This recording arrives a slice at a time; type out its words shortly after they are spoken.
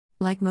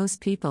Like most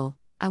people,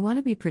 I want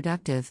to be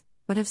productive,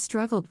 but have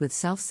struggled with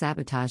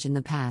self-sabotage in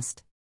the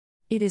past.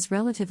 It is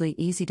relatively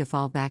easy to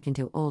fall back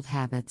into old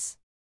habits.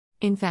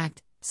 In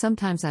fact,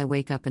 sometimes I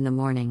wake up in the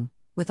morning,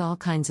 with all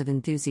kinds of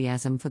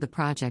enthusiasm for the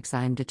projects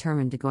I am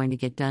determined to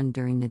get done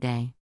during the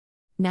day.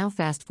 Now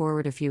fast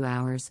forward a few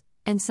hours,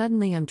 and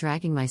suddenly I'm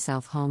dragging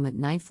myself home at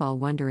nightfall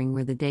wondering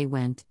where the day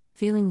went,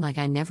 feeling like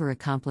I never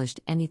accomplished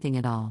anything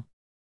at all.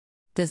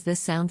 Does this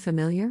sound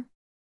familiar?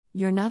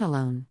 You're not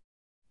alone.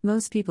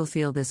 Most people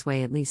feel this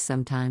way at least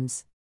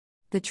sometimes.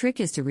 The trick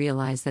is to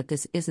realize that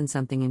this isn't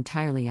something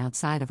entirely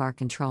outside of our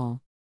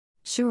control.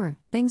 Sure,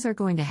 things are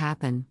going to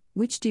happen,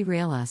 which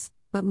derail us,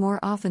 but more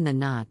often than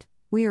not,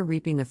 we are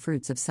reaping the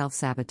fruits of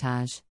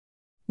self-sabotage.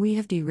 We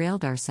have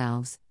derailed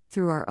ourselves,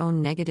 through our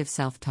own negative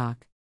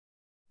self-talk.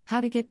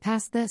 How to get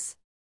past this?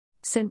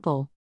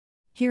 Simple.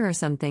 Here are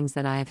some things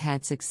that I have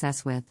had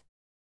success with.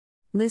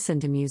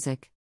 Listen to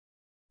music.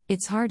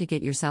 It's hard to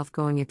get yourself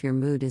going if your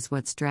mood is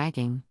what's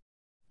dragging.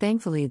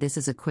 Thankfully, this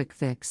is a quick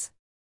fix.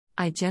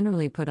 I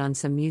generally put on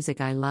some music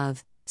I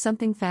love,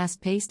 something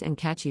fast-paced and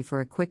catchy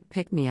for a quick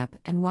pick-me-up,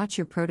 and watch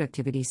your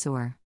productivity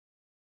soar.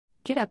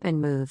 Get up and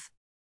move.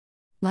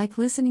 Like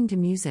listening to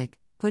music,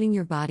 putting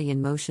your body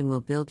in motion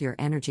will build your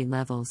energy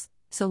levels,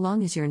 so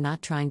long as you're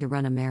not trying to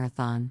run a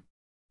marathon.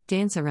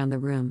 Dance around the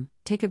room,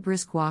 take a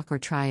brisk walk or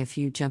try a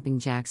few jumping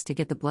jacks to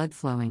get the blood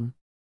flowing.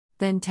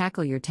 Then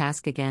tackle your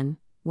task again,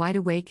 wide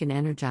awake and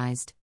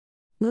energized.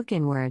 Look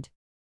inward.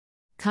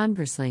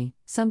 Conversely,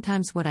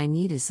 sometimes what I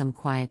need is some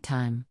quiet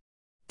time.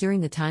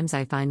 During the times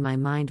I find my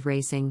mind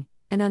racing,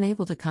 and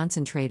unable to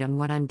concentrate on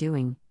what I'm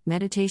doing,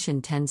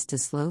 meditation tends to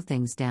slow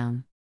things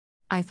down.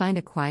 I find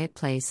a quiet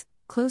place,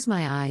 close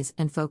my eyes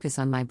and focus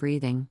on my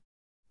breathing.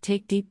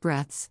 Take deep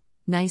breaths,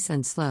 nice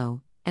and slow,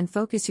 and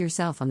focus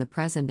yourself on the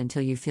present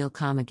until you feel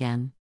calm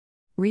again.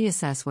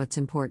 Reassess what's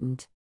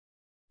important.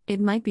 It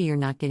might be you're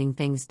not getting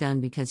things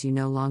done because you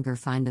no longer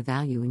find the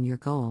value in your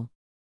goal.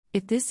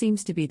 If this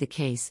seems to be the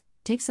case,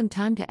 take some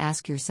time to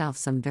ask yourself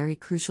some very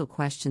crucial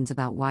questions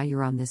about why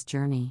you're on this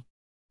journey.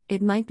 It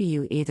might be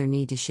you either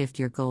need to shift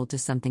your goal to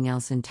something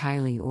else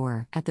entirely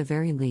or, at the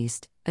very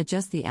least,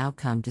 adjust the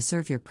outcome to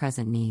serve your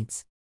present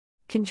needs.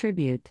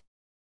 Contribute.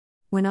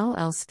 When all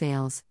else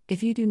fails,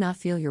 if you do not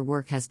feel your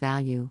work has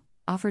value,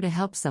 offer to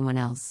help someone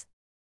else.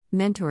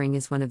 Mentoring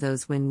is one of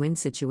those win-win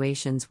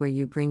situations where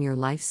you bring your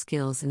life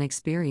skills and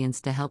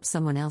experience to help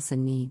someone else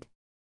in need.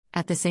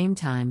 At the same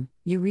time,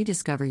 you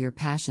rediscover your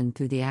passion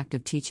through the act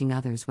of teaching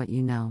others what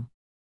you know.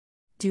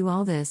 Do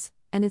all this,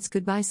 and it's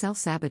goodbye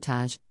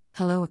self-sabotage,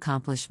 hello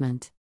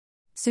accomplishment.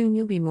 Soon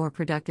you'll be more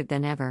productive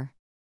than ever.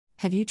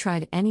 Have you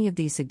tried any of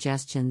these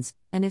suggestions,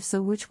 and if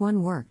so, which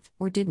one worked,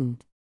 or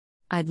didn't?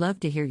 I'd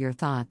love to hear your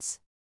thoughts.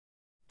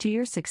 To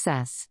your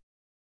success.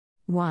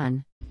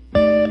 1.